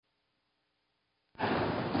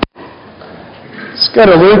Go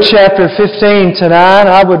to Luke chapter 15 tonight.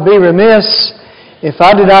 I would be remiss if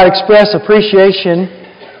I did not express appreciation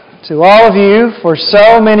to all of you for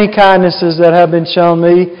so many kindnesses that have been shown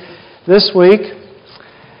me this week.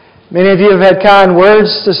 Many of you have had kind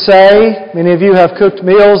words to say. Many of you have cooked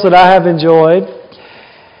meals that I have enjoyed.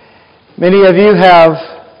 Many of you have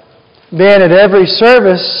been at every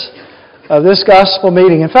service of this gospel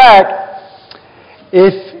meeting. In fact,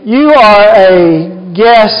 if you are a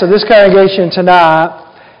guest of this congregation tonight,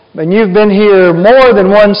 and you've been here more than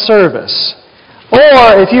one service,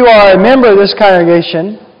 or if you are a member of this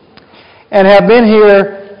congregation and have been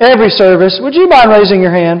here every service, would you mind raising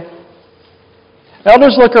your hand?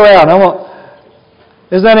 Elders, look around.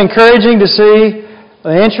 Isn't that encouraging to see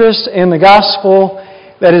the interest in the gospel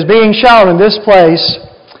that is being shown in this place?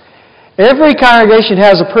 Every congregation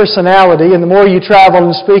has a personality, and the more you travel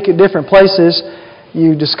and speak at different places,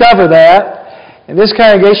 you discover that. And this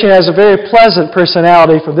congregation has a very pleasant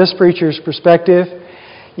personality from this preacher's perspective.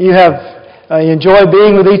 You enjoy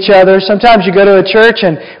being with each other. Sometimes you go to a church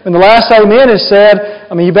and when the last amen is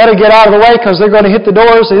said, you better get out of the way because they're going to hit the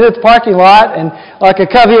doors, they hit the parking lot, and like a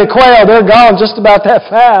covey of quail, they're gone just about that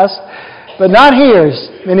fast. But not here.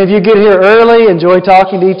 Many of you get here early, enjoy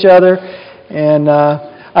talking to each other, and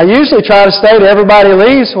I usually try to stay till everybody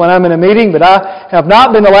leaves when I'm in a meeting, but I have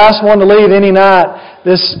not been the last one to leave any night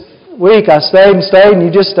this week. I stayed and stayed, and you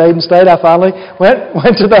just stayed and stayed. I finally went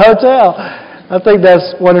to the hotel. I think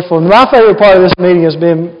that's wonderful. My favorite part of this meeting has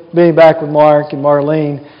been being back with Mark and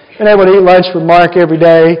Marlene. Been able to eat lunch with Mark every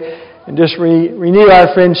day and just renew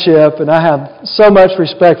our friendship. And I have so much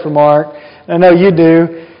respect for Mark. And I know you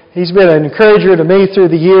do. He's been an encourager to me through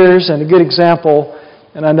the years and a good example.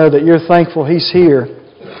 And I know that you're thankful he's here.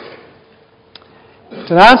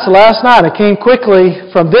 Tonight's the last night. I came quickly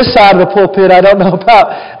from this side of the pulpit. I don't know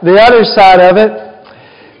about the other side of it.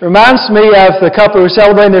 Reminds me of the couple who were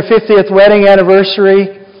celebrating their 50th wedding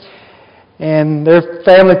anniversary. And their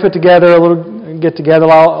family put together a little get-together. A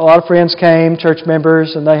lot of friends came, church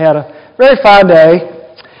members, and they had a very fine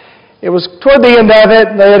day. It was toward the end of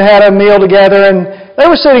it. They had a meal together, and they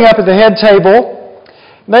were sitting up at the head table.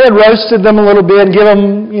 They had roasted them a little bit and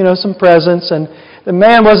given them, some presents. And the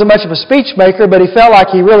man wasn't much of a speech maker, but he felt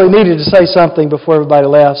like he really needed to say something before everybody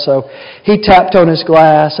left. So he tapped on his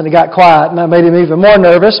glass, and it got quiet, and that made him even more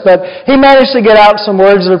nervous. But he managed to get out some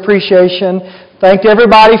words of appreciation, thanked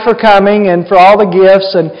everybody for coming and for all the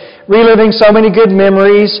gifts, and reliving so many good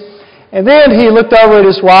memories. And then he looked over at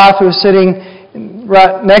his wife, who was sitting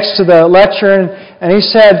right next to the lectern, and he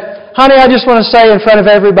said, "Honey, I just want to say in front of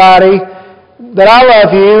everybody that I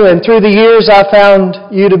love you, and through the years I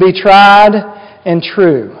found you to be tried and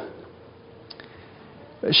true."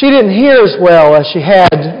 She didn't hear as well as she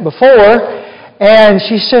had before, and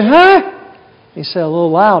she said, "Huh?" He said a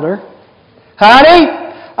little louder, "Honey,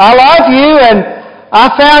 I love you, and I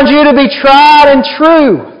found you to be tried and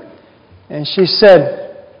true." And she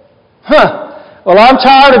said, "Huh, well, I'm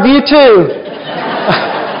tired of you too."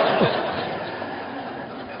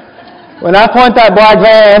 When I point that black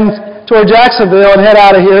van toward Jacksonville and head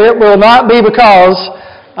out of here, it will not be because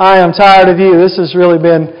I am tired of you. This has really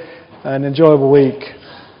been an enjoyable week.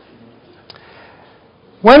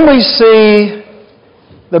 When we see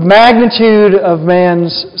the magnitude of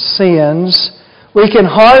man's sins, we can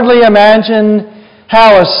hardly imagine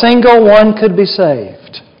how a single one could be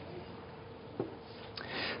saved.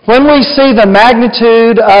 When we see the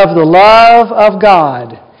magnitude of the love of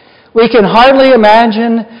God, we can hardly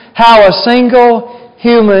imagine how a single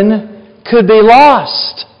human could be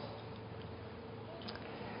lost.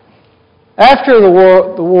 After the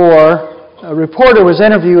war, a reporter was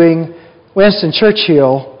interviewing Winston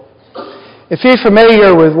Churchill. If you're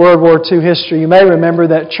familiar with World War II history, you may remember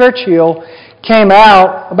that Churchill came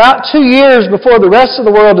out about 2 years before the rest of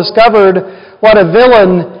the world discovered what a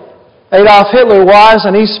villain Adolf Hitler was,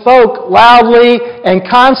 and he spoke loudly and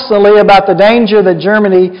constantly about the danger that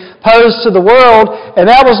Germany posed to the world, and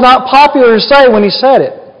that was not popular to say when he said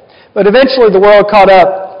it. But eventually the world caught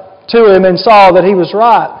up to him and saw that he was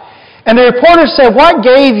right. And the reporter said, "What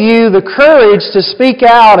gave you the courage to speak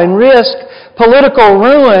out and risk political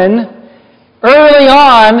ruin early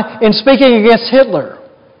on in speaking against Hitler?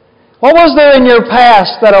 What was there in your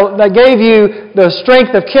past that gave you the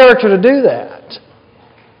strength of character to do that?"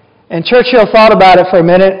 And Churchill thought about it for a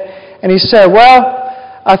minute, and he said, "Well,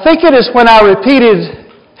 I think it is when I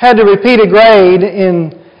had to repeat a grade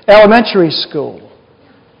in elementary school."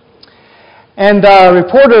 And the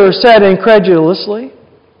reporter said incredulously,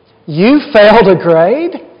 "You failed a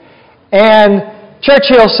grade?" And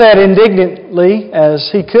Churchill said indignantly, as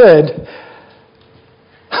he could,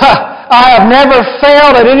 "Ha! I have never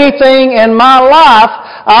failed at anything in my life,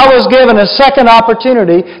 I was given a second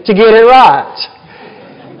opportunity to get it right.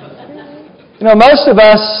 You know, most of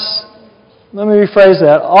us, let me rephrase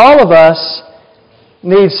that, all of us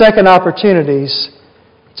need second opportunities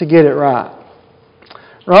to get it right.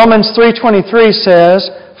 Romans 3:23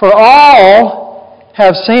 says, "For all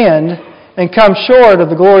have sinned and come short of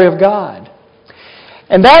the glory of God."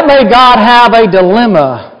 And that made God have a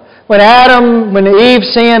dilemma. When Eve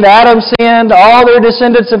sinned, Adam sinned, all their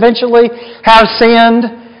descendants eventually have sinned.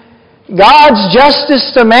 God's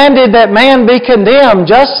justice demanded that man be condemned.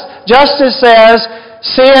 Justice says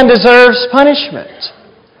sin deserves punishment.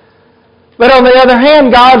 But on the other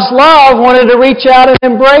hand, God's love wanted to reach out and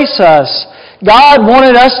embrace us. God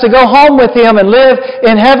wanted us to go home with Him and live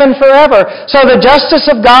in heaven forever. So the justice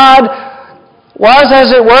of God was,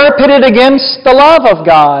 as it were, pitted against the love of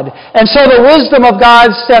God. And so the wisdom of God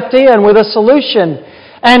stepped in with a solution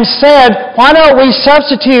and said, why don't we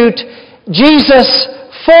substitute Jesus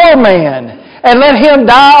for man and let Him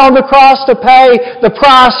die on the cross to pay the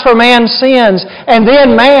price for man's sins, and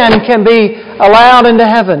then man can be allowed into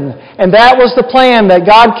heaven. And that was the plan that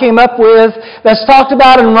God came up with, that's talked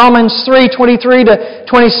about in Romans 3:23 to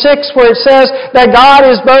 26, where it says that God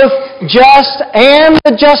is both just and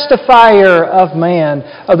the justifier of man,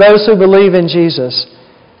 of those who believe in Jesus.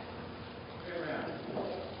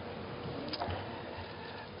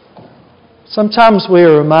 Sometimes we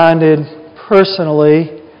are reminded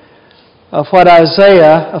personally of how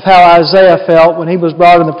Isaiah felt when he was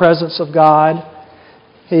brought in the presence of God.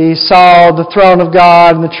 He saw the throne of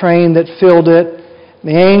God and the train that filled it,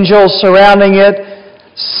 the angels surrounding it,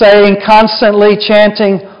 saying constantly,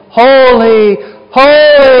 chanting, "Holy,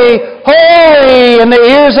 holy, holy," in the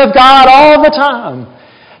ears of God all the time.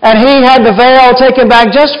 And he had the veil taken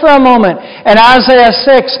back just for a moment in Isaiah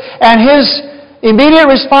 6, and his immediate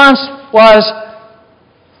response was,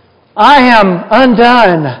 "I am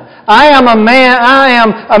undone. I am a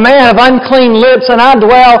man of unclean lips, and I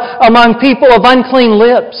dwell among people of unclean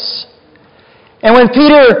lips." And when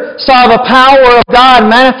Peter saw the power of God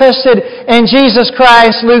manifested in Jesus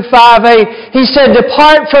Christ, Luke 5:8, he said,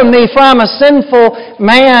 "Depart from me, for I am a sinful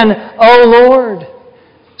man, O Lord."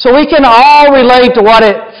 So we can all relate to what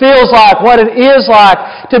it feels like, what it is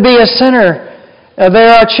like to be a sinner.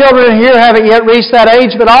 There are children here who haven't yet reached that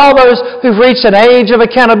age, but all those who've reached an age of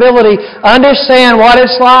accountability understand what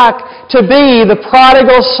it's like to be the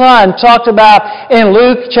prodigal son talked about in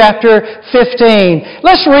Luke chapter 15.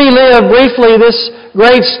 Let's relive briefly this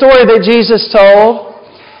great story that Jesus told.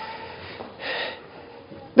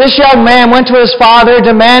 This young man went to his father,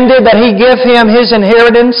 demanded that he give him his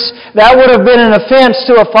inheritance. That would have been an offense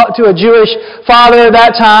to a Jewish father at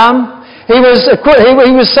that time. He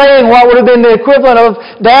was saying what would have been the equivalent of,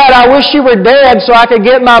 "Dad, I wish you were dead so I could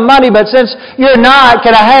get my money, but since you're not,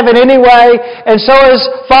 can I have it anyway?" And so his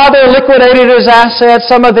father liquidated his assets,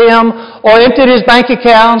 some of them, or emptied his bank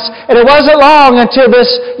accounts. And it wasn't long until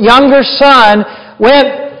this younger son went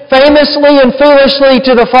famously and foolishly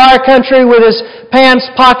to the far country with his pants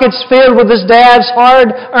pockets filled with his dad's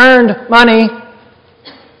hard-earned money.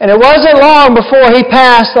 And it wasn't long before he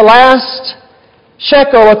passed the last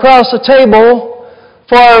shekel across the table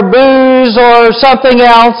for booze or something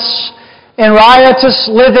else in riotous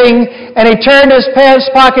living, and he turned his pants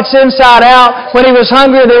pockets inside out. When he was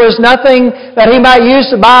hungry, there was nothing that he might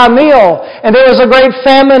use to buy a meal. And there was a great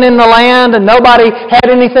famine in the land, and nobody had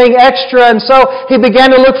anything extra, and so he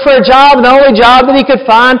began to look for a job, and the only job that he could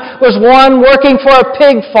find was one working for a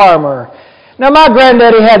pig farmer. Now, my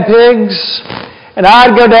granddaddy had pigs, and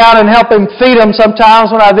I'd go down and help him feed them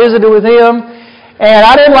sometimes when I visited with him. And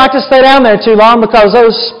I didn't like to stay down there too long because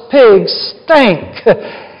those pigs stink.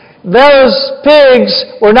 Those pigs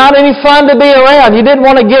were not any fun to be around. You didn't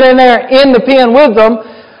want to get in there in the pen with them,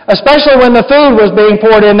 especially when the food was being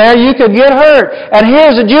poured in there. You could get hurt. And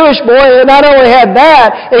here's a Jewish boy that not only had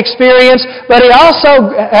that experience, but he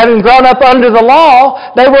also, having grown up under the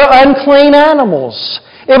law, they were unclean animals.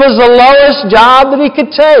 It was the lowest job that he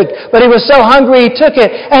could take. But he was so hungry he took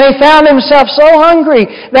it. And he found himself so hungry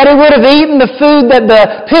that he would have eaten the food that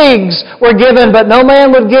the pigs were given, but no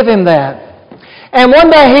man would give him that. And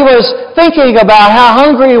one day he was thinking about how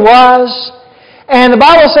hungry he was. And the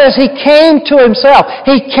Bible says he came to himself.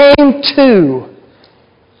 He came to.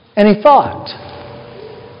 And he thought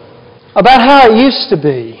about how it used to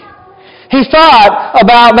be. He thought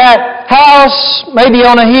about that house, maybe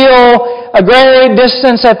on a hill, a great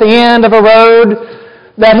distance at the end of a road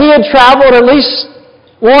that he had traveled at least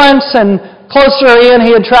once, and closer in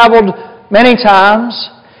he had traveled many times.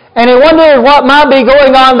 And he wondered what might be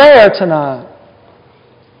going on there tonight.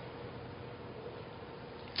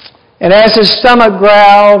 And as his stomach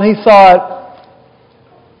growled, he thought,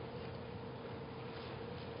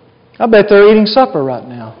 I bet they're eating supper right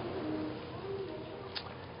now.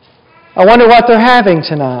 I wonder what they're having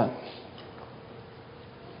tonight.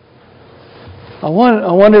 I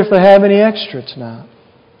wonder if they have any extra tonight.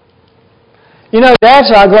 You know, Dad's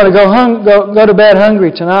not going to go to bed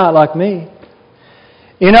hungry tonight like me.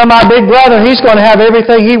 You know, my big brother, he's going to have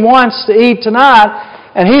everything he wants to eat tonight,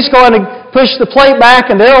 and he's going to push the plate back,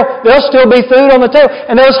 and there'll still be food on the table.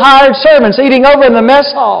 And those hired servants eating over in the mess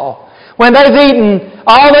hall, when they've eaten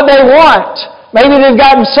all that they want, maybe they've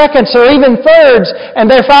gotten seconds or even thirds, and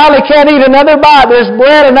they finally can't eat another bite. There's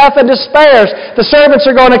bread enough that despairs. The servants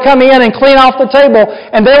are going to come in and clean off the table,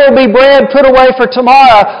 and there will be bread put away for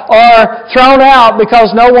tomorrow or thrown out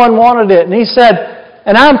because no one wanted it. And he said,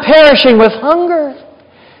 and I'm perishing with hunger.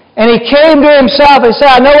 And he came to himself and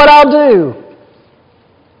said, I know what I'll do.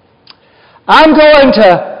 I'm going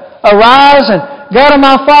to arise and go to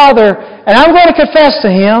my Father, and I'm going to confess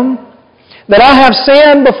to Him that I have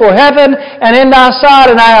sinned before heaven and in Thy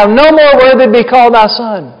sight, and I am no more worthy to be called Thy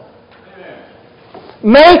Son.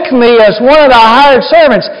 Make me as one of Thy hired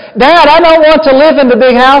servants. Dad, I don't want to live in the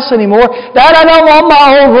big house anymore. Dad, I don't want my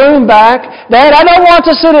old room back. Dad, I don't want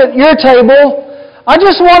to sit at your table. I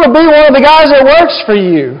just want to be one of the guys that works for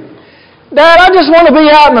you. Dad, I just want to be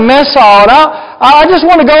out in the mess hall. And I just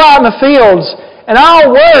want to go out in the fields. And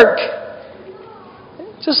I'll work.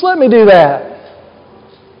 Just let me do that.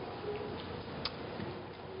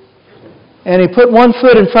 And he put one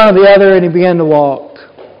foot in front of the other and he began to walk.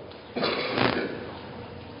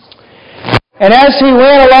 And as he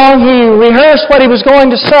went along, he rehearsed what he was going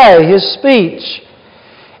to say, his speech.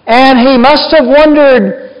 And he must have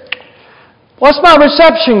wondered, what's my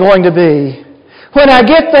reception going to be? When I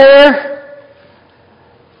get there,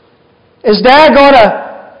 is Dad going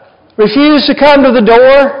to refuse to come to the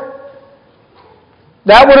door?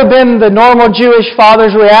 That would have been the normal Jewish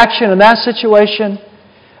father's reaction in that situation.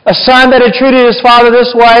 A son that had treated his father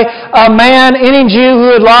this way, a man, any Jew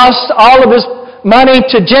who had lost all of his money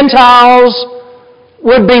to Gentiles,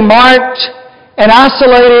 would be marked and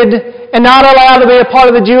isolated and not allowed to be a part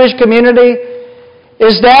of the Jewish community.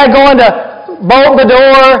 Is Dad going to bolt the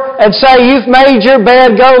door and say, you've made your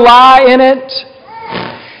bed, go lie in it?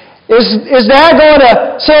 Is Dad going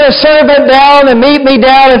to send a servant down and meet me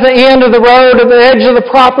down at the end of the road, at the edge of the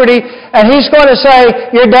property, and he's going to say,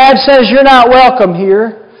 your dad says you're not welcome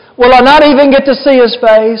here? Will I not even get to see his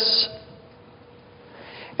face?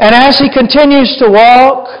 And as he continues to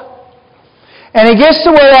walk, and he gets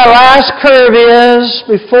to where that last curve is,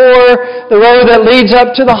 before the road that leads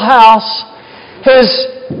up to the house, his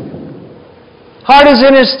heart is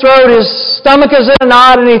in his throat, his stomach is in a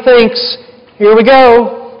knot, and he thinks, here we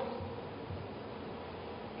go.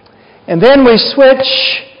 And then we switch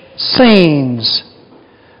scenes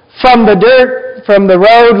from the dirt, from the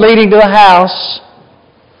road leading to the house.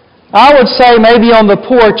 I would say maybe on the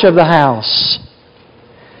porch of the house.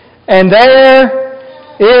 And there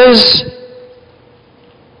is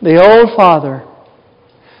the old father.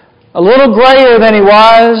 A little grayer than he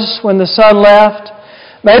was when the son left.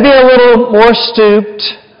 Maybe a little more stooped.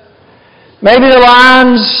 Maybe the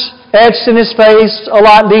lines etched in his face a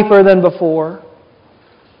lot deeper than before.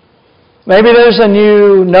 Maybe there's a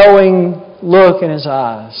new knowing look in his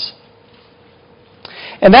eyes.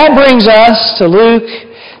 And that brings us to Luke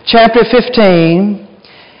chapter 15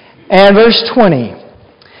 and verse 20.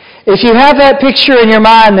 If you have that picture in your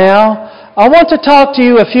mind now, I want to talk to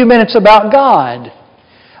you a few minutes about God.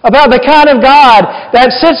 About the kind of God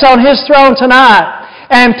that sits on His throne tonight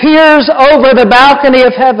and peers over the balcony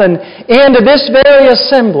of heaven into this very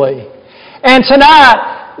assembly. And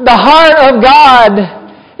tonight, the heart of God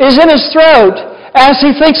is in His throat as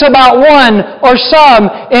He thinks about one or some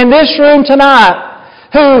in this room tonight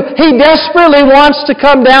who He desperately wants to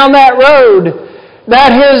come down that road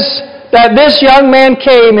that this young man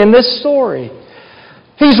came in this story.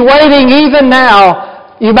 He's waiting even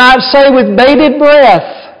now, you might say with bated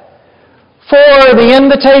breath, for the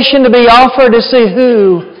invitation to be offered to see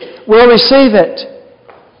who will receive it.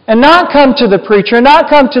 And not come to the preacher, not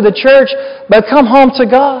come to the church, but come home to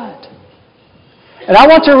God. And I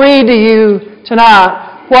want to read to you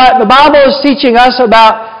tonight what the Bible is teaching us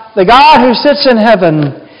about the God who sits in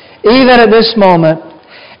heaven, even at this moment.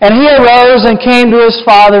 And he arose and came to his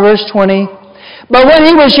father, verse 20. But when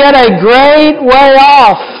he was yet a great way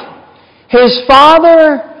off, his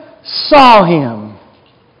father saw him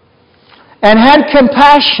and had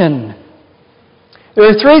compassion. There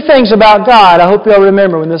are three things about God I hope you'll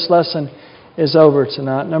remember when this lesson is over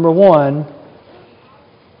tonight. Number one,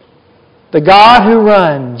 the God who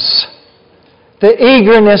runs the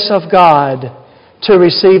eagerness of God to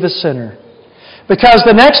receive a sinner. Because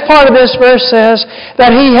the next part of this verse says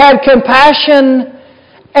that He had compassion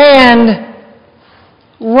and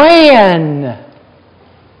ran.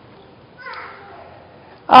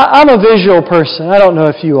 I'm a visual person. I don't know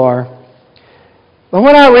if you are. But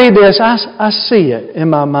when I read this, I see it in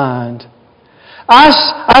my mind. I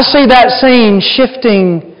see that scene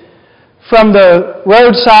shifting from the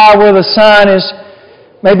roadside where the son is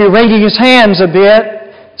maybe wringing his hands a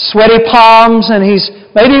bit, sweaty palms, and he's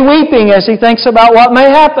maybe weeping as he thinks about what may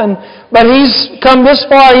happen. But he's come this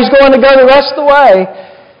far, he's going to go the rest of the way.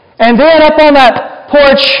 And then up on that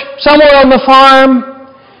porch, somewhere on the farm,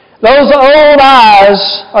 those old eyes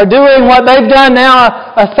are doing what they've done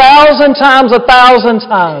now 1,000 times, 1,000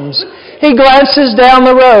 times. He glances down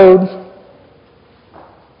the road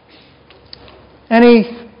and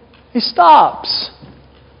he stops.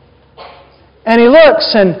 And he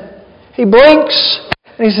looks and he blinks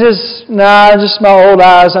and he says, "Nah, just my old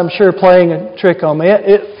eyes, I'm sure playing a trick on me.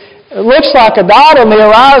 It looks like a dot on the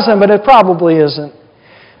horizon, but it probably isn't."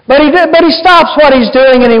 But he stops what he's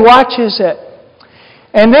doing and he watches it.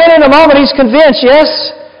 And then in a moment he's convinced, yes,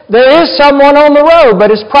 there is someone on the road,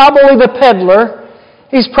 but it's probably the peddler.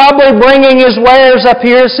 He's probably bringing his wares up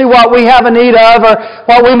here to see what we have a need of or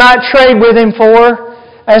what we might trade with him for.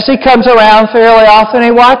 As he comes around fairly often,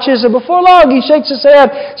 he watches, and before long he shakes his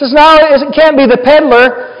head, says, "No, it can't be the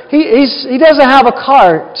peddler. He doesn't have a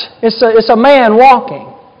cart. It's a man walking."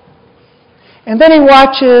 And then he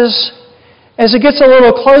watches as it gets a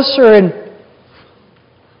little closer, and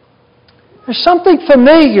there's something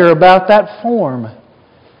familiar about that form.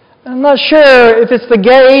 I'm not sure if it's the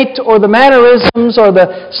gait or the mannerisms or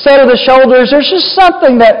the set of the shoulders. There's just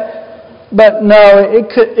something but no,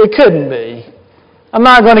 it couldn't be. I'm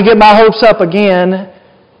not going to get my hopes up again.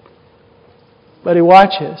 But he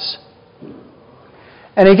watches.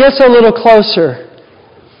 And he gets a little closer.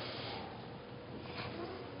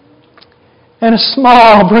 And a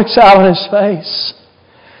smile breaks out on his face.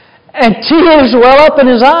 And tears well up in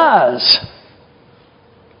his eyes.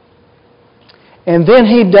 And then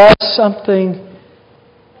he does something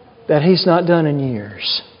that he's not done in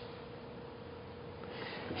years.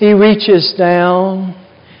 He reaches down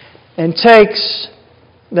and takes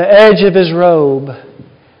the edge of his robe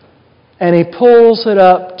and he pulls it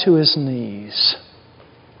up to his knees.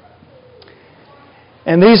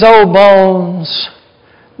 And these old bones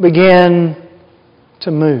begin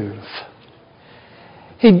to move.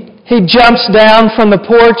 He jumps down from the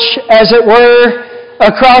porch, as it were,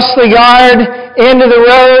 across the yard into the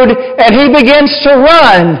road, and he begins to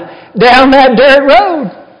run down that dirt road.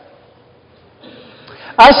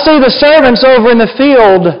 I see the servants over in the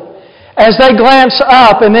field as they glance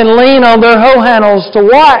up and then lean on their hoe handles to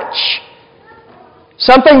watch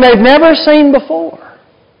something they've never seen before.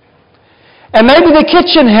 And maybe the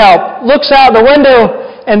kitchen help looks out the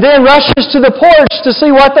window and then rushes to the porch to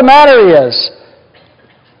see what the matter is.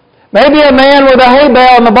 Maybe a man with a hay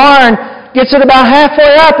bale in the barn gets it about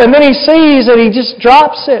halfway up, and then he sees it, he just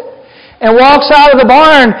drops it and walks out of the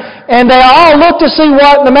barn, and they all look to see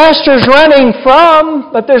what the master's running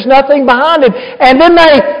from, but there's nothing behind it. And then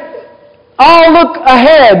they all look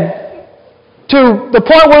ahead to the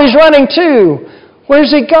point where he's running to.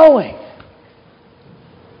 Where's he going?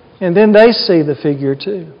 And then they see the figure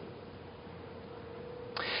too.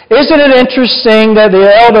 Isn't it interesting that the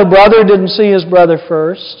elder brother didn't see his brother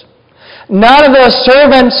first? None of the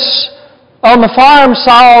servants on the farm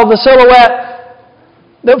saw the silhouette.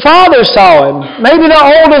 The father saw him. Maybe the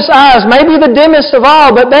oldest eyes, maybe the dimmest of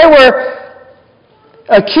all, but they were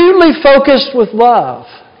acutely focused with love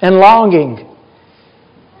and longing.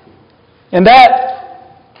 And that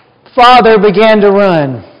father began to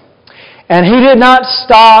run. And he did not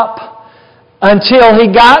stop until he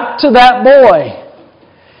got to that boy.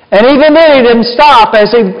 And even then he didn't stop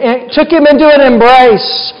as he took him into an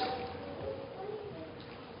embrace.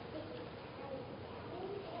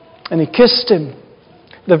 And he kissed him.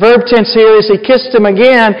 The verb tense here is he kissed him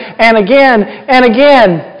again and again and again.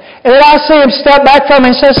 And then I see him step back from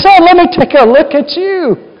him and say, "Son, let me take a look at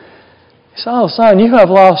you." He said, "Oh, son, you have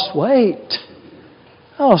lost weight.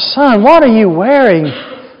 Oh, son, what are you wearing?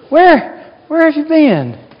 Where have you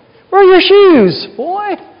been? Where are your shoes,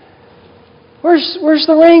 boy? Where's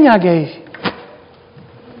the ring I gave you?"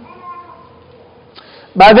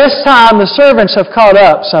 By this time, the servants have caught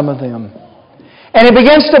up, some of them. And he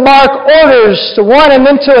begins to bark orders to one and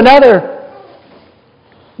then to another.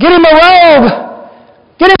 "Get him a robe.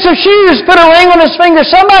 Get him some shoes. Put a ring on his finger.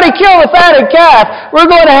 Somebody kill the fatted calf.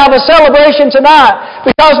 We're going to have a celebration tonight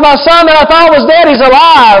because my son that I thought was dead, he's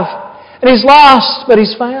alive. And he's lost, but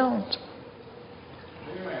he's found."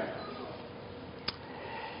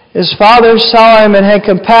 His father saw him and had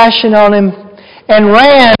compassion on him and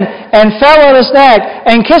ran and fell on his neck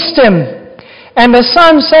and kissed him. And the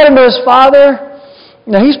son said unto his father,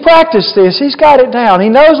 now he's practiced this, he's got it down, he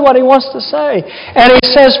knows what he wants to say. And he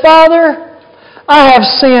says, Father, I have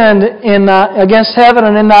sinned against heaven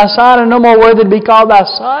and in thy sight, and no more worthy to be called thy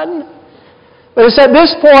son. But it's at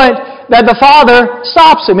this point that the father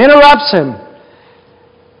stops him, interrupts him.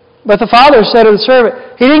 But the father said to the servant,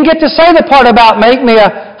 he didn't get to say the part about make me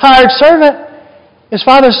a hired servant. His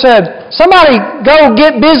father said, somebody go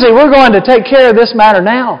get busy. We're going to take care of this matter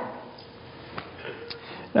now.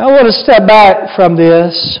 Now I want to step back from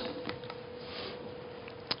this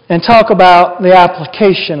and talk about the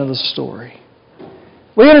application of the story.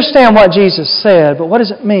 We understand what Jesus said, but what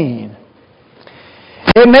does it mean?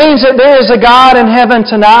 It means that there is a God in heaven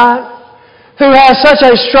tonight who has such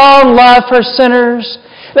a strong love for sinners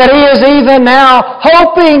that He is even now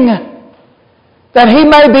hoping that He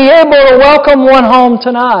may be able to welcome one home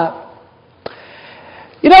tonight.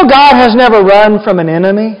 You know, God has never run from an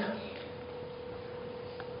enemy.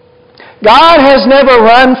 God has never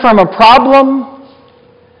run from a problem.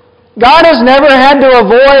 God has never had to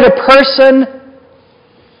avoid a person.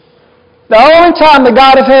 The only time the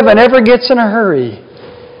God of heaven ever gets in a hurry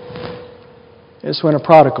is when a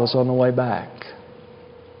prodigal's on the way back.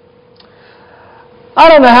 I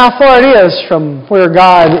don't know how far it is from where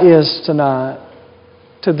God is tonight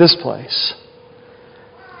to this place.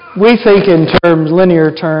 We think in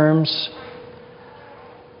linear terms.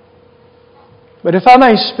 But if I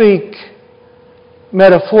may speak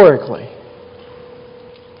metaphorically,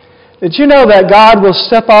 did you know that God will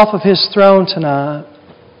step off of His throne tonight?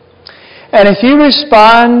 And if you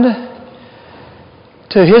respond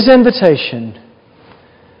to His invitation,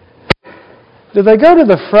 do they go to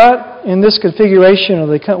the front in this configuration or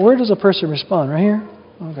they come? Where does a person respond? Right here?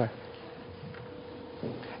 Okay.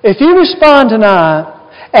 If you respond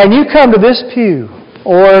tonight and you come to this pew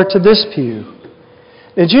or to this pew,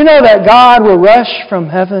 did you know that God will rush from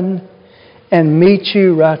heaven and meet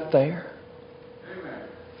you right there?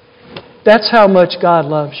 That's how much God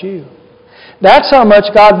loves you. That's how much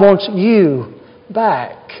God wants you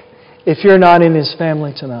back if you're not in His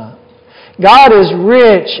family tonight. God is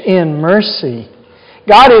rich in mercy.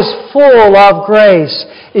 God is full of grace.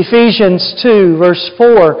 Ephesians 2, verse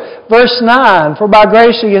 4, verse 9, for by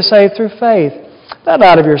grace are you saved through faith, not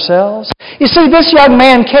out of yourselves. You see, this young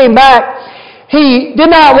man came back. He did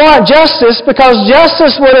not want justice because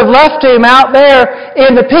justice would have left him out there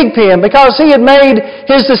in the pig pen because he had made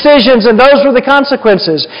his decisions and those were the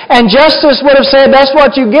consequences. And justice would have said, that's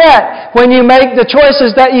what you get when you make the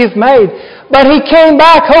choices that you've made. But he came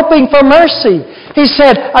back hoping for mercy. He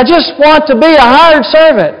said, I just want to be a hired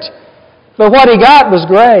servant. But what he got was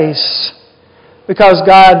grace because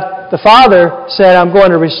God, the Father, said, I'm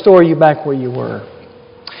going to restore you back where you were.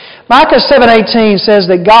 Micah 7:18 says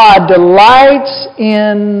that God delights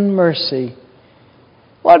in mercy.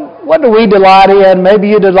 What do we delight in? Maybe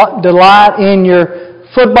you delight in your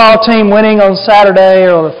football team winning on Saturday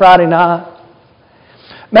or on a Friday night.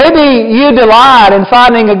 Maybe you delight in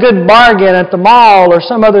finding a good bargain at the mall or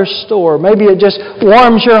some other store. Maybe it just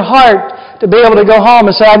warms your heart to be able to go home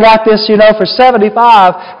and say, I got this, for 75%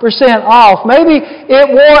 off. Maybe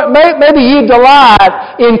you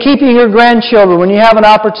delight in keeping your grandchildren when you have an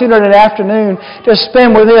opportunity in the afternoon to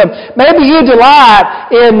spend with them. Maybe you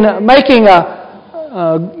delight in making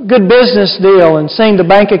a good business deal and seeing the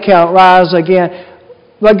bank account rise again.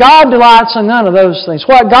 But God delights in none of those things.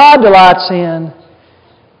 What God delights in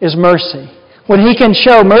is mercy. When He can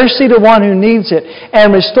show mercy to one who needs it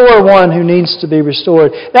and restore one who needs to be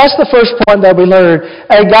restored. That's the first point that we learned.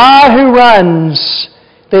 A God who runs,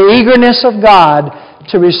 the eagerness of God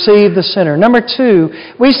to receive the sinner. Number two,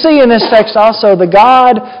 we see in this text also the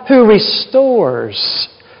God who restores.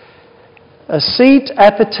 A seat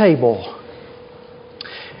at the table.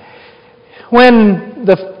 When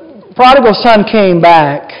the prodigal son came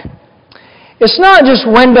back, it's not just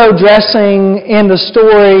window dressing in the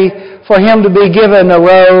story for him to be given a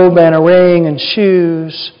robe and a ring and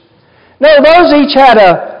shoes. No, those each had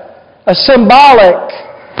a symbolic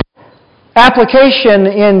application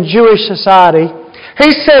in Jewish society.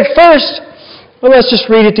 He said first, let's just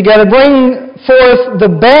read it together, bring forth the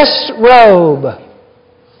best robe.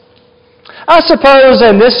 I suppose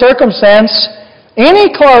in this circumstance,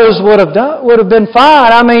 any clothes would have been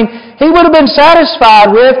fine. He would have been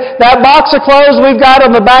satisfied with that box of clothes we've got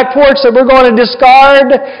on the back porch that we're going to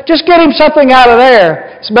discard. Just get him something out of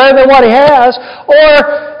there. It's better than what he has.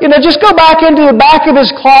 Or, just go back into the back of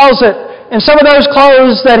his closet and some of those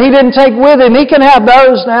clothes that he didn't take with him, he can have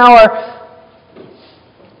those now.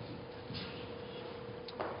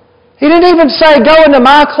 He didn't even say, go into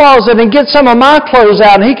my closet and get some of my clothes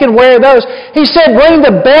out and he can wear those. He said, bring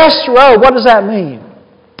the best robe. What does that mean?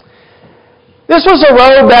 This was a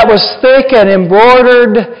robe that was thick and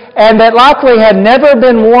embroidered and that likely had never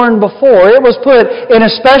been worn before. It was put in a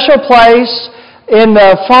special place in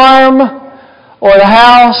the farm or the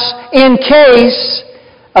house in case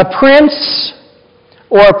a prince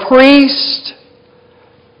or a priest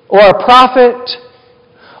or a prophet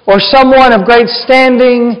or someone of great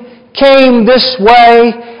standing came this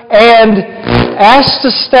way and asked to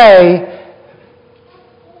stay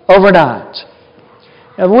overnight.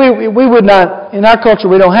 And we would not, in our culture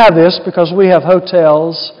we don't have this because we have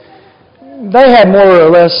hotels. They had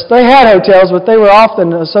they had hotels, but they were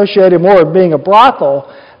often associated more with being a brothel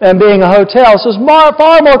than being a hotel. So it's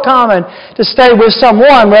far more common to stay with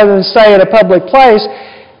someone rather than stay at a public place.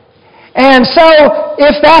 And so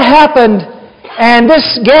if that happened and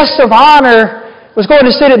this guest of honor was going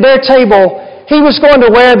to sit at their table, he was going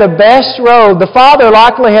to wear the best robe. The father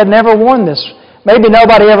likely had never worn this. Maybe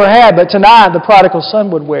nobody ever had, but tonight the prodigal son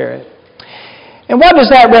would wear it. And what does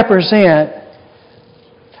that represent?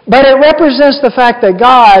 But it represents the fact that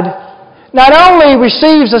God not only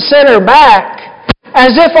receives a sinner back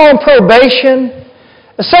as if on probation,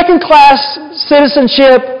 a second-class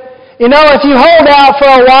citizenship. You know, if you hold out for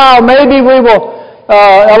a while, maybe we will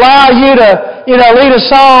allow you to, lead a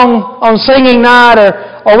song on singing night,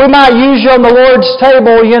 or we might use you on the Lord's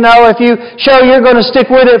table, if you show you're going to stick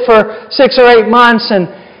with it for 6 or 8 months. And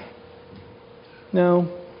no,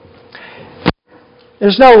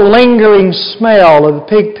 there's no lingering smell of the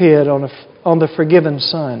pig pit on the forgiven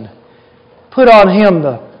son. Put on him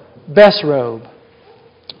the best robe.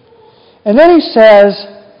 And then he says,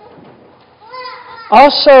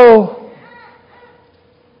 also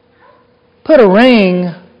put a ring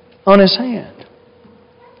on his hand.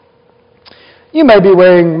 You may be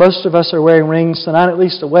most of us are wearing rings tonight, at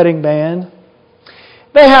least a wedding band.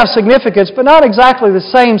 They have significance, but not exactly the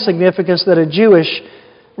same significance that a Jewish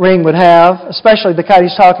ring would have, especially the kind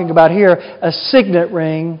he's talking about here, a signet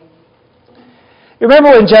ring. You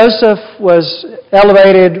remember when Joseph was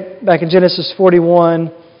elevated back in Genesis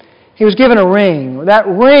 41? He was given a ring. That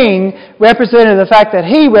ring represented the fact that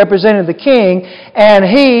he represented the king, and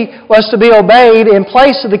he was to be obeyed in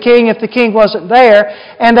place of the king if the king wasn't there.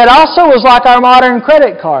 And that also was like our modern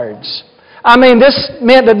credit cards. This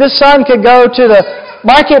meant that this son could go to the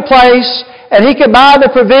marketplace and he could buy the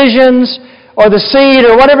provisions or the seed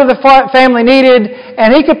or whatever the family needed, and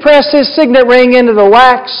he could press his signet ring into the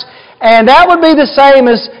wax. And that would be the same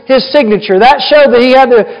as his signature. That showed that he had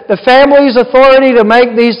the family's authority to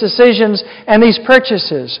make these decisions and these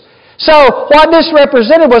purchases. So what this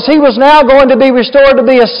represented was he was now going to be restored to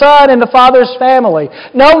be a son in the father's family.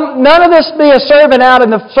 No, none of this be a servant out in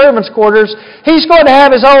the servants' quarters. He's going to have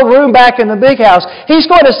his own room back in the big house. He's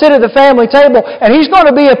going to sit at the family table, and he's going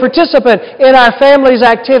to be a participant in our family's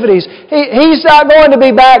activities. He's not going to be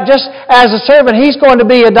back just as a servant. He's going to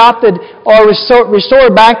be adopted or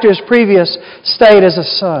restored back to his previous state as a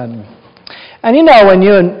son. And when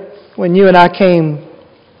you and I came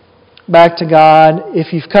back to God,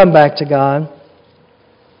 if you've come back to God,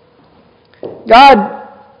 God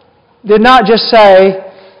did not just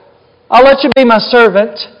say, I'll let you be my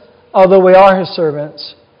servant, although we are His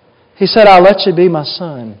servants. He said, I'll let you be my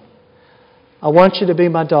son. I want you to be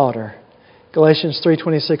my daughter. Galatians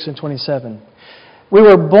 3:26 and 27. We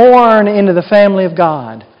were born into the family of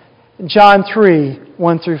God. John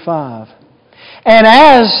 3:1 through 5. And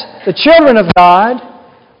as the children of God,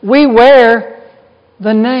 we wear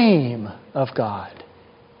the name of God.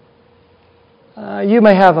 You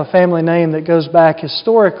may have a family name that goes back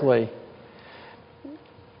historically.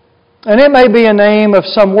 And it may be a name of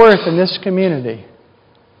some worth in this community.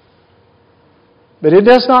 But it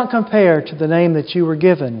does not compare to the name that you were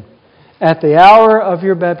given at the hour of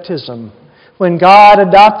your baptism, when God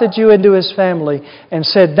adopted you into His family and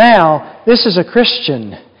said, now, this is a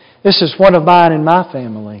Christian. This is one of mine in my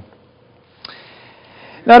family.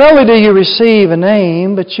 Not only do you receive a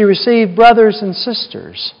name, but you receive brothers and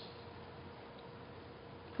sisters.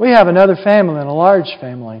 We have another family, and a large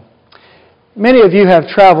family. Many of you have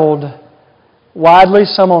traveled widely,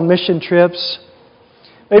 some on mission trips.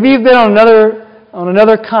 Maybe you've been on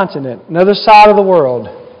another continent, another side of the world,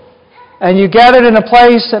 and you gathered in a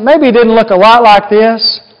place that maybe didn't look a lot like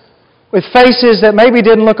this, with faces that maybe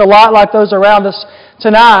didn't look a lot like those around us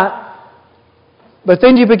tonight, but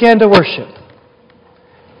then you began to worship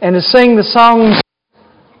and to sing the songs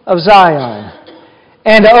of Zion,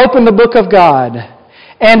 and to open the book of God,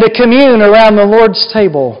 and to commune around the Lord's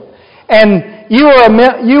table. And you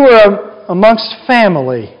were amongst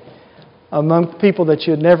family, among people that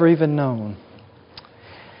you had never even known.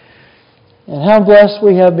 And how blessed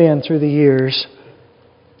we have been through the years.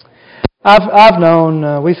 I've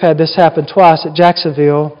known, we've had this happen twice at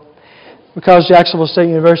Jacksonville. Because Jacksonville State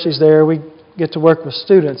University is there, we get to work with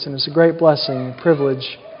students, and it's a great blessing and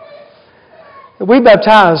privilege. We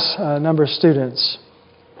baptize a number of students.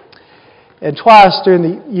 And twice during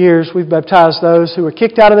the years, we've baptized those who were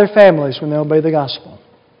kicked out of their families when they obeyed the gospel.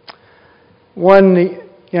 One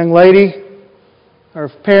young lady, her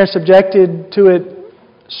parents objected to it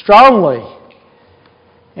strongly.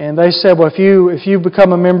 And they said, well, if you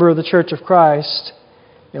become a member of the Church of Christ,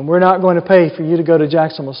 then we're not going to pay for you to go to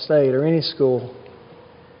Jacksonville State or any school.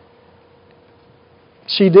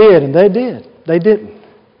 She did, and they did. They didn't.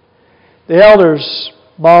 The elders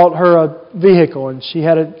bought her a vehicle, and she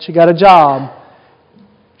got a job.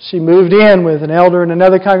 She moved in with an elder in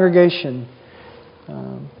another congregation.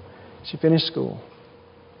 She finished school.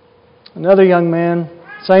 Another young man,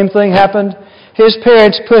 same thing happened. His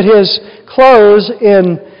parents put his clothes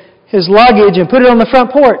in his luggage and put it on the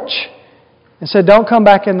front porch and said, don't come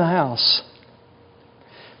back in the house.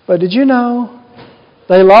 But did you know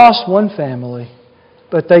they lost one family,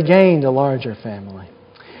 but they gained a larger family?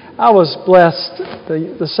 I was blessed.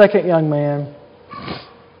 The second young man,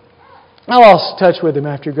 I lost touch with him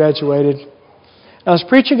after he graduated. I was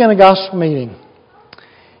preaching in a gospel meeting.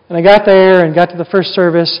 And I got there and got to the first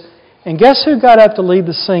service. And guess who got up to lead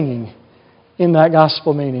the singing in that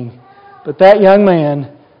gospel meeting? But that young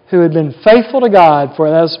man who had been faithful to God for,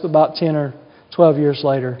 that was about 10 or 12 years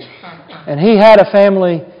later. And he had a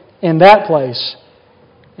family in that place.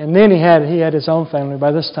 And then he had his own family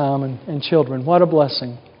by this time and children. What a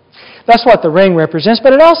blessing. That's what the ring represents.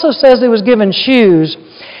 But it also says he was given shoes.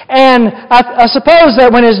 And I suppose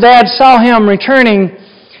that when his dad saw him returning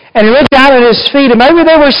and he looked down at his feet, and maybe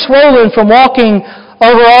they were swollen from walking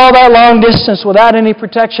over all that long distance without any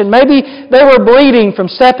protection. Maybe they were bleeding from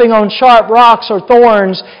stepping on sharp rocks or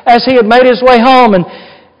thorns as he had made his way home.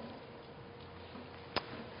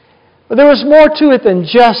 But there was more to it than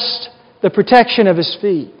just the protection of his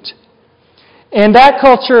feet. In that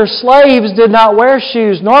culture, slaves did not wear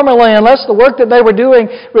shoes normally unless the work that they were doing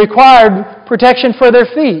required protection for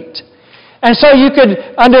their feet. And so you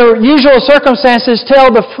could, under usual circumstances, tell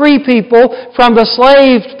the free people from the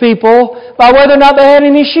slave people by whether or not they had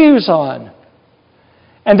any shoes on.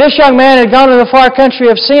 And this young man had gone to the far country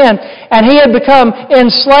of sin, and he had become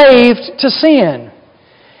enslaved to sin.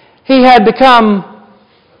 He had become,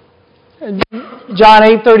 John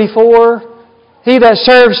 8:34, he that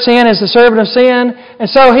serves sin is the servant of sin. And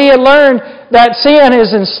so he had learned that sin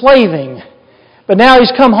is enslaving. But now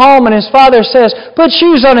he's come home and his father says, put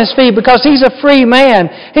shoes on his feet because he's a free man.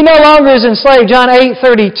 He no longer is enslaved. John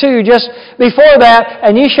 8:32, just before that,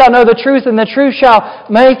 and ye shall know the truth, and the truth shall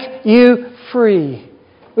make you free.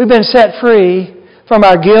 We've been set free from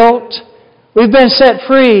our guilt. We've been set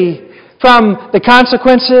free from the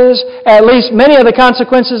consequences, at least many of the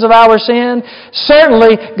consequences of our sin.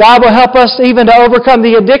 Certainly, God will help us even to overcome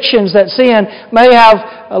the addictions that sin may have,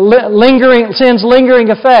 sin's lingering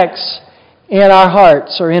effects in our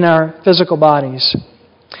hearts or in our physical bodies.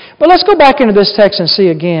 But let's go back into this text and see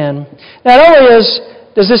again. Not only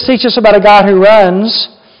does this teach us about a God who runs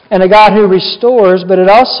and a God who restores, but it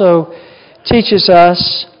also teaches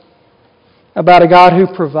us about a God who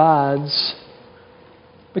provides.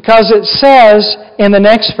 Because it says in the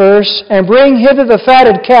next verse, and bring hither the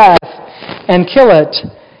fatted calf and kill it,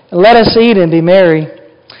 and let us eat and be merry.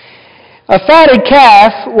 A fatted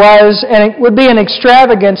calf would be an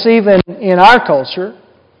extravagance even in our culture.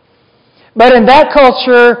 But in that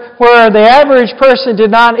culture where the average person did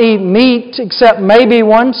not eat meat except maybe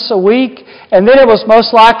once a week, and then it was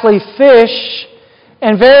most likely fish,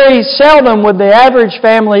 and very seldom would the average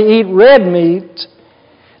family eat red meat.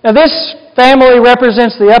 Now this family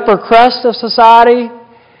represents the upper crust of society,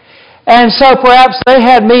 and so perhaps they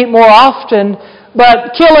had meat more often.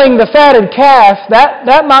 But killing the fatted calf, that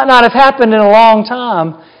might not have happened in a long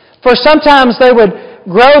time. For sometimes they would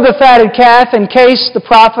grow the fatted calf in case the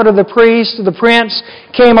prophet or the priest or the prince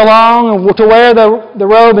came along to wear the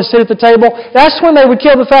robe and sit at the table. That's when they would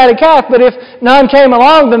kill the fatted calf. But if none came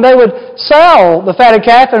along, then they would sell the fatted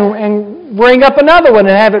calf and bring up another one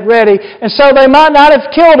and have it ready. And so they might not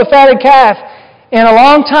have killed a fatted calf in a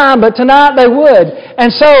long time, but tonight they would.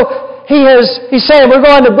 And so He's saying, we're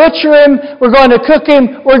going to butcher him, we're going to cook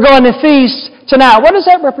him, we're going to feast tonight. What does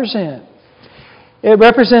that represent? It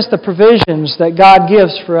represents the provisions that God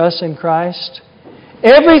gives for us in Christ.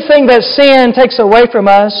 Everything that sin takes away from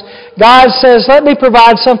us, God says, let me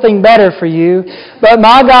provide something better for you. But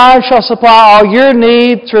my God shall supply all your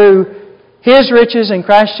need through His riches in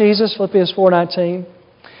Christ Jesus, Philippians 4:19.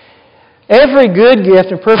 Every good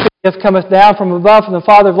gift and perfect gift cometh down from above, from the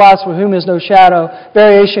Father of lights, with whom is no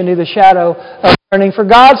variation, neither shadow of turning. For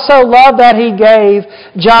God so loved that He gave,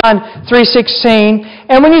 John 3:16.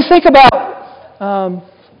 And when you think about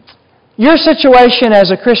your situation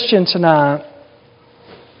as a Christian tonight,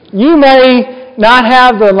 you may not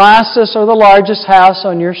have the nicest or the largest house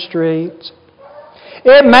on your street.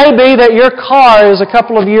 It may be that your car is a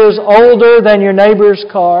couple of years older than your neighbor's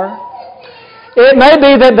car. It may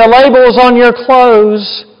be that the labels on your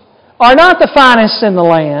clothes are not the finest in the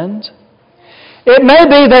land. It may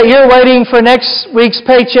be that you're waiting for next week's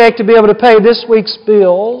paycheck to be able to pay this week's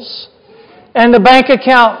bills, and the bank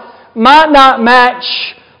account might not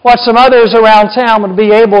match what some others around town would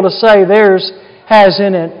be able to say theirs has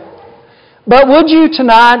in it. But would you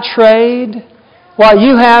tonight trade what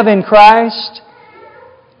you have in Christ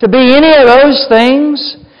to be any of those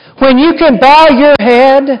things when you can bow your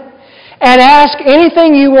head and ask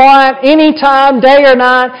anything you want, anytime, day or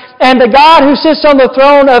night, and the God who sits on the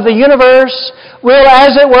throne of the universe will,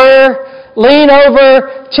 as it were, lean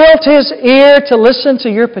over, tilt His ear to listen to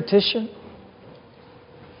your petition?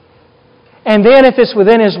 And then if it's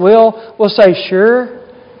within His will, we'll say, sure,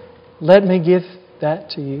 let me give that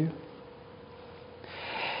to you.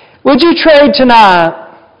 Would you trade tonight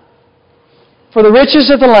for the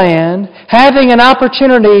riches of the land, having an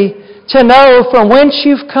opportunity to know from whence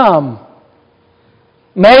you've come,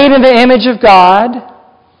 made in the image of God,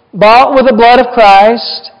 bought with the blood of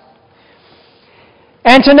Christ,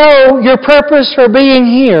 and to know your purpose for being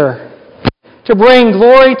here, to bring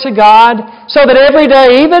glory to God, so that every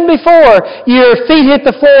day, even before your feet hit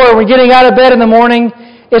the floor when getting out of bed in the morning,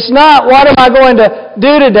 it's not, what am I going to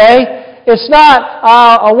do today? It's not,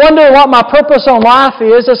 I wonder what my purpose on life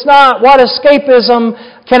is. It's not, what escapism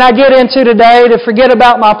can I get into today to forget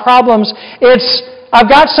about my problems. It's, I've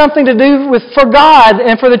got something to do for God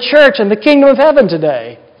and for the church and the kingdom of heaven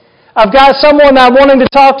today. I've got someone I'm wanting to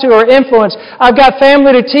talk to or influence. I've got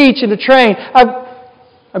family to teach and to train.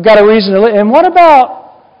 I've got a reason to live. And what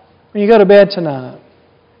about when you go to bed tonight?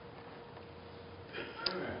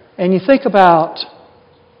 And you think about,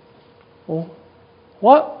 well,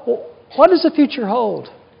 what does the future hold?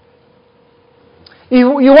 You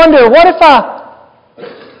wonder, what if I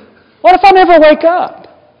never wake up?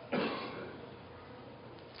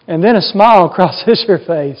 And then a smile crosses your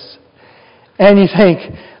face. And you think,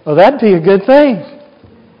 well, that'd be a good thing.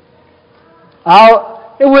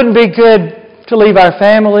 It wouldn't be good to leave our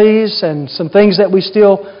families and some things that we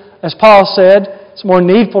still, as Paul said, it's more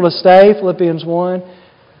needful to stay, Philippians 1.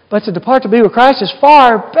 But to depart to be with Christ is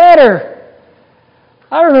far better.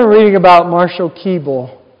 I remember reading about Marshall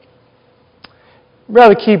Keeble.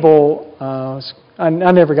 Brother Keeble, I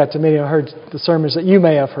never got to meet him. I heard the sermons that you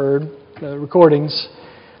may have heard, the recordings.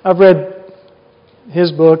 I've read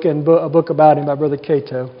his book and a book about him by Brother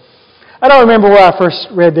Cato. I don't remember where I first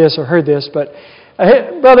read this or heard this, but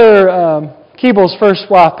Brother Keeble's first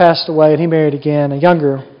wife passed away and he married again, a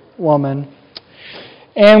younger woman.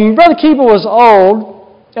 And when Brother Keeble was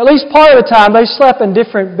old, at least part of the time, they slept in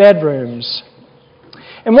different bedrooms.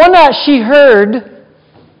 And one night she heard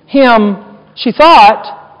him, she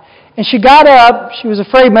thought, and she got up. She was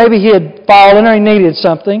afraid maybe he had fallen or he needed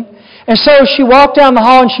something. And so she walked down the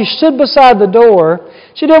hall and she stood beside the door.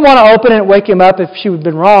 She didn't want to open it and wake him up if she had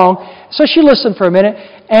been wrong. So she listened for a minute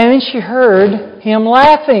and then she heard him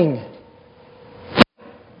laughing.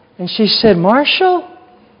 And she said, "Marshall,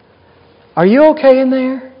 are you okay in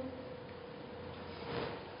there?"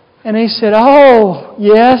 And he said, "Oh,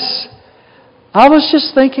 yes. I was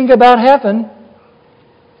just thinking about heaven."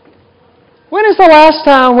 When is the last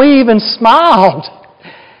time we even smiled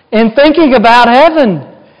in thinking about heaven?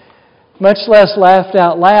 Much less laughed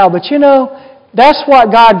out loud. But you know, that's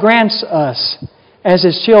what God grants us as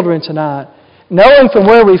His children tonight. Knowing from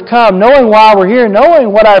where we've come, knowing why we're here,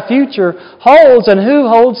 knowing what our future holds and who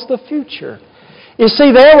holds the future. You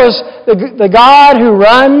see, there was the God who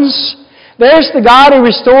runs, there's the God who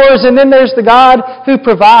restores, and then there's the God who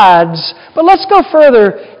provides. But let's go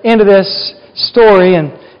further into this story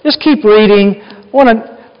and just keep reading. I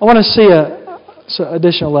want to see some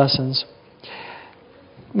additional lessons.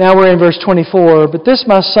 Now we're in verse 24. "But this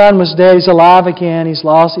my son was dead, he's alive again, he's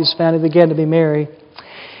lost, he's found, he began to be merry."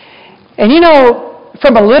 And you know,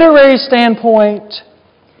 from a literary standpoint,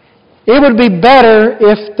 it would be better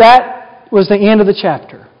if that was the end of the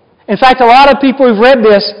chapter. In fact, a lot of people who've read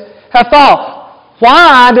this have thought,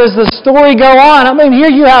 why does the story go on? I mean, here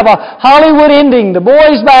you have a Hollywood ending. The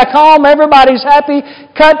boy's back home, everybody's happy,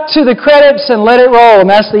 cut to the credits and let it roll. And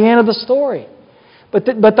that's the end of the story. But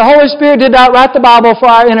the Holy Spirit did not write the Bible for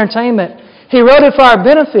our entertainment. He wrote it for our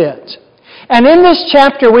benefit. And in this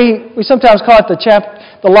chapter, we sometimes call it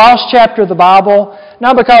the lost chapter of the Bible,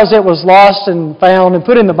 not because it was lost and found and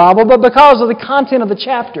put in the Bible, but because of the content of the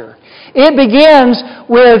chapter. It begins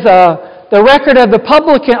with the record of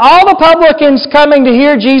all the publicans coming to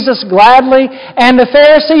hear Jesus gladly, and the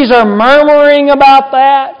Pharisees are murmuring about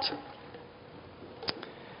that.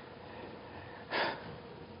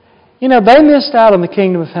 You know, they missed out on the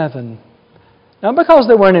kingdom of heaven. Not because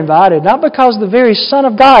they weren't invited, not because the very Son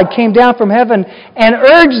of God came down from heaven and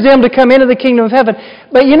urged them to come into the kingdom of heaven.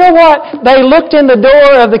 But you know what? They looked in the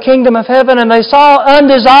door of the kingdom of heaven and they saw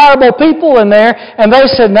undesirable people in there, and they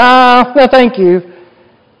said, no, thank you.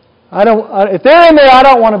 If they're in there, I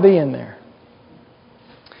don't want to be in there.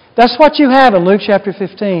 That's what you have in Luke chapter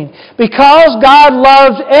 15. Because God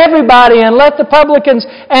loved everybody and let the publicans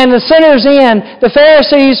and the sinners in, the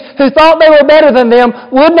Pharisees who thought they were better than them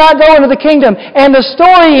would not go into the kingdom. And the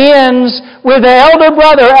story ends with the elder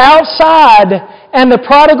brother outside and the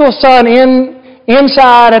prodigal son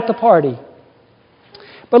inside at the party.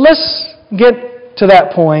 But let's get to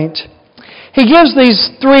that point. He gives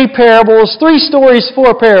these three stories,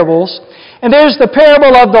 four parables. And there's the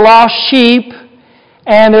parable of the lost sheep.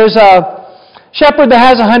 And there's a shepherd that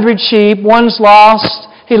has 100 sheep. One's lost.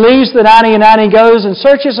 He leaves the 99, goes and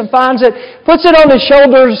searches and finds it, puts it on his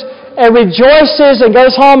shoulders, and rejoices and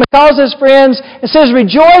goes home and calls his friends and says,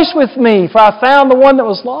 rejoice with me, for I found the one that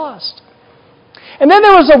was lost. And then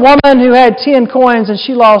there was a woman who had 10 coins and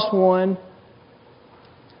she lost one.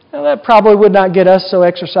 Now that probably would not get us so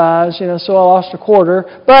exercised, so I lost a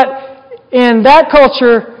quarter. But in that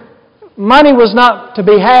culture, money was not to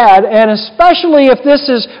be had, and especially if this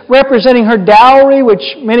is representing her dowry, which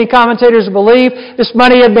many commentators believe this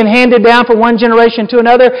money had been handed down from one generation to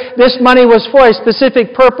another. This money was for a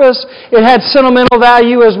specific purpose. It had sentimental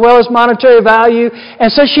value as well as monetary value.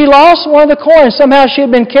 And so she lost one of the coins. Somehow she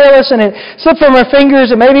had been careless and it slipped from her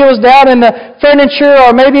fingers, and maybe it was down in the furniture,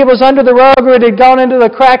 or maybe it was under the rug, or it had gone into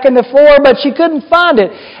the crack in the floor, but she couldn't find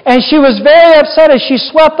it. And she was very upset as she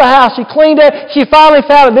swept the house. She cleaned it. She finally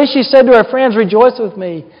found it. Then she said to her friends, rejoice with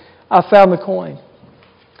me. I found the coin.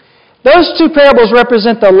 Those two parables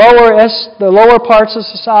represent the lower parts of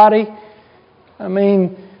society. I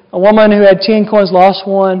mean, a woman who had 10 coins lost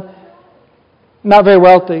one, not very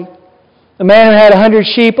wealthy. The man who had 100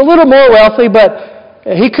 sheep, a little more wealthy, but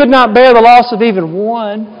he could not bear the loss of even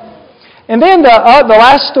one. And then the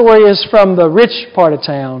last story is from the rich part of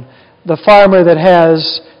town, the farmer that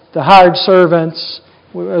has the hired servants,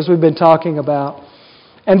 as we've been talking about.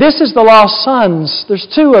 And this is the lost sons. There's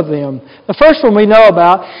two of them. The first one we know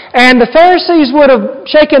about. And the Pharisees would have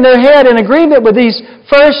shaken their head in agreement with these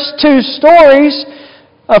first three stories.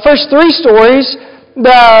 The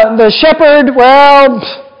shepherd,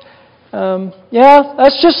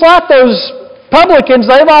 that's just like those publicans.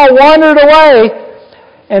 They've all wandered away.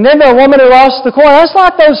 And then the woman who lost the coin, that's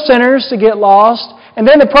like those sinners to get lost. And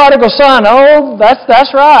then the prodigal son,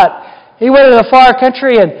 that's right. He went to a far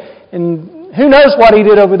country and who knows what he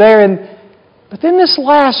did over there. But then this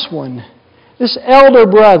last one, this elder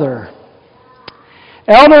brother.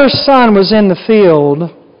 Elder son was in the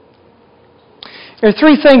field. There are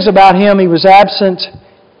three things about him. He was absent,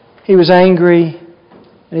 he was angry,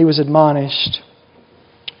 and he was admonished.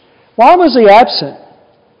 Why was he absent?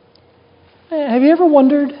 Have you ever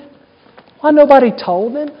wondered why nobody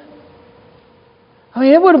told him? I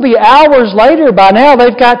mean, it would be hours later by now.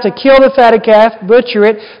 They've got to kill the fatted calf, butcher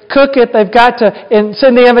it, cook it. They've got to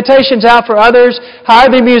send the invitations out for others, hire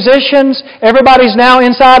the musicians. Everybody's now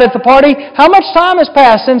inside at the party. How much time has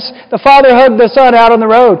passed since the father hugged the son out on the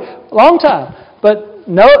road? A long time. But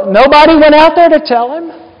nobody went out there to tell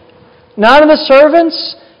him. None of the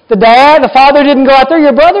servants, the father didn't go out there.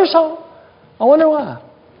 Your brother's home. I wonder why.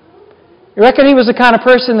 You reckon he was the kind of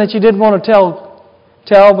person that you didn't want to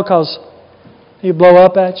tell because he'd blow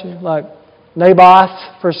up at you? Like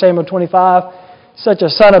Naboth, 1 Samuel 25. Such a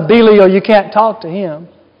son of Belial, you can't talk to him.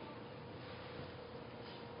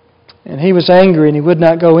 And he was angry and he would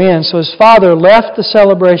not go in. So his father left the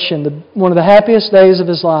celebration, one of the happiest days of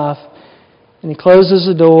his life. And he closes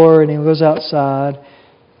the door and he goes outside.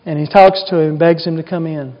 And he talks to him and begs him to come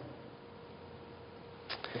in.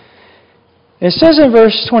 It says in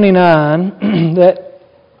verse 29 that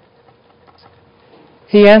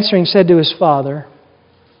he answering said to his father,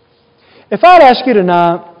 if I'd ask you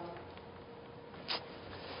tonight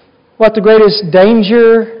what the greatest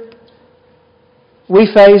danger we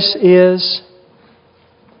face is,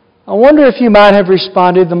 I wonder if you might have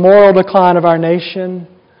responded the moral decline of our nation,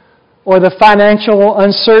 or the financial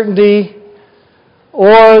uncertainty,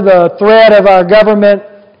 or the threat of our government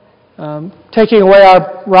taking away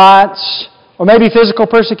our rights, or maybe physical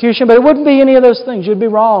persecution, but it wouldn't be any of those things. You'd be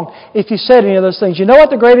wrong if you said any of those things. You know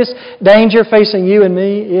what the greatest danger facing you and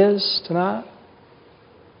me is tonight?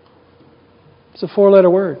 It's a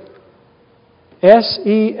 4-letter word.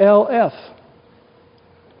 S-E-L-F.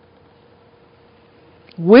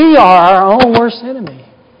 We are our own worst enemy.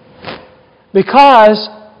 Because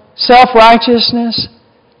self-righteousness,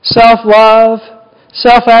 self-love,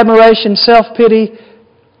 self-admiration, self-pity,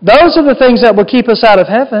 those are the things that will keep us out of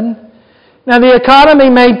heaven. Now the economy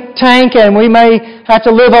may tank and we may have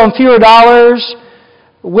to live on fewer dollars.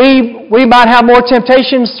 We might have more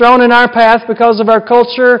temptations thrown in our path because of our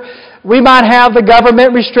culture. We might have the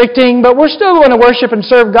government restricting, but we're still going to worship and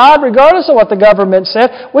serve God regardless of what the government said.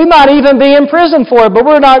 We might even be in prison for it, but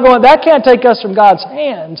we're not going. That can't take us from God's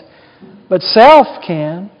hand. But self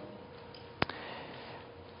can.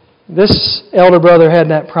 This elder brother had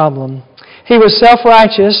that problem. He was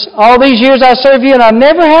self-righteous. All these years I serve you, and I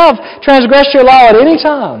never have transgressed your law at any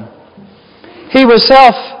time. He was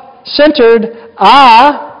self-centered.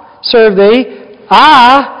 I serve thee.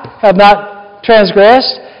 I have not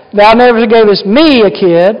transgressed. Thou never gavest me a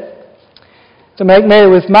kid to make merry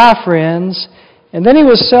with my friends. And then he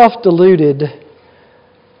was self-deluded.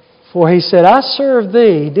 For he said, I serve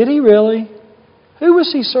thee. Did he really? Who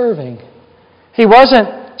was he serving? He wasn't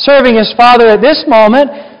serving his father at this moment.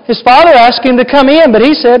 His father asked him to come in, but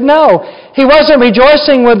he said no. He wasn't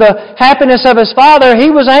rejoicing with the happiness of his father. He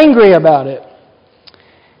was angry about it.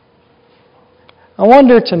 I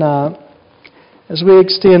wonder tonight, as we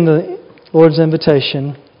extend the Lord's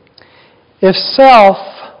invitation, if self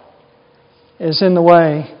is in the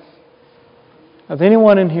way of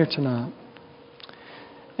anyone in here tonight.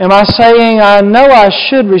 Am I saying, I know I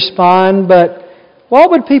should respond, but what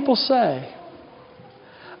would people say?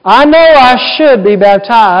 I know I should be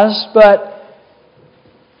baptized, but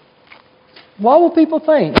what will people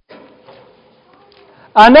think?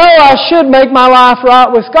 I know I should make my life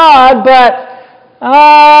right with God, but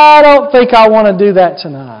I don't think I want to do that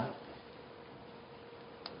tonight.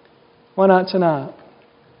 Why not tonight?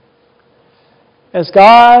 As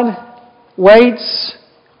God waits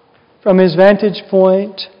from His vantage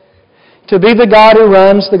point to be the God who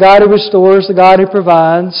runs, the God who restores, the God who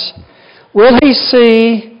provides, will He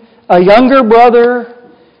see a younger brother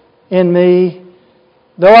in me?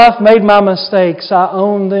 Though I've made my mistakes, I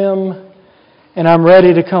own them and I'm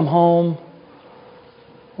ready to come home.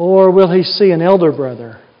 Or will He see an elder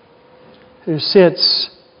brother who sits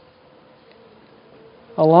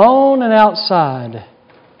alone and outside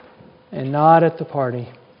and not at the party?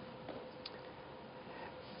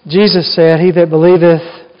 Jesus said, He that believeth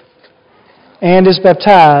and is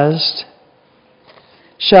baptized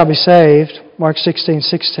shall be saved. Mark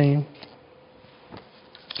 16:16.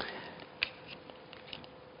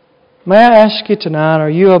 May I ask you tonight, are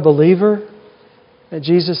you a believer that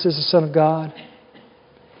Jesus is the Son of God?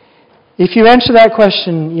 If you answer that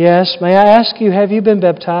question, yes, may I ask you, have you been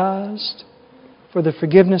baptized for the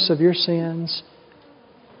forgiveness of your sins,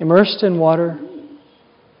 immersed in water?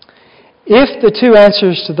 If the two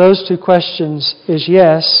answers to those two questions is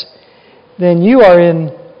yes, then you are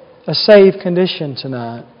in a saved condition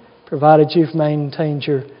tonight, provided you've maintained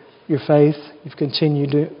your faith, you've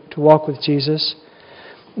continued to walk with Jesus.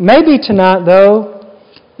 Maybe tonight, though,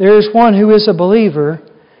 there is one who is a believer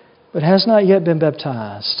but has not yet been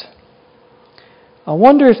baptized. I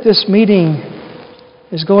wonder if this meeting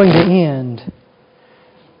is going to end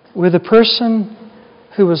with a person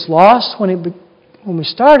who was lost when we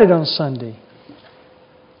started on Sunday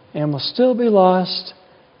and will still be lost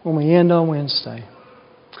when we end on Wednesday.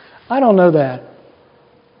 I don't know that.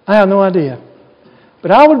 I have no idea.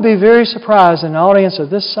 But I would be very surprised in an audience of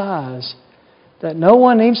this size that no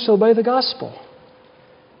one needs to obey the gospel.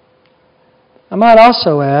 I might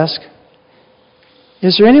also ask,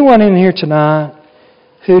 is there anyone in here tonight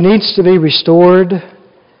who needs to be restored?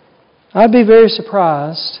 I'd be very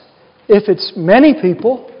surprised if it's many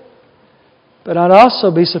people, but I'd also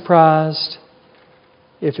be surprised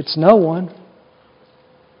if it's no one.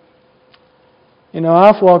 You know,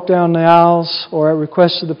 I've walked down the aisles or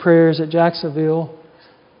requested the prayers at Jacksonville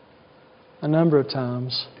a number of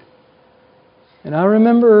times. And I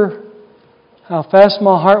remember how fast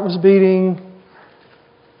my heart was beating,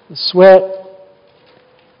 the sweat,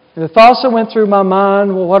 and the thoughts that went through my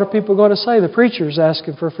mind, well, what are people going to say? The preacher's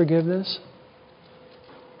asking for forgiveness.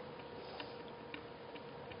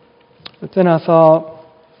 But then I thought,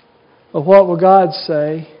 well, what will God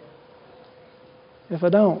say if I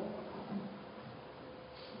don't?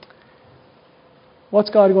 What's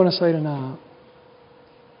God going to say tonight?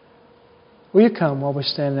 Will you come while we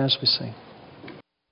stand as we sing?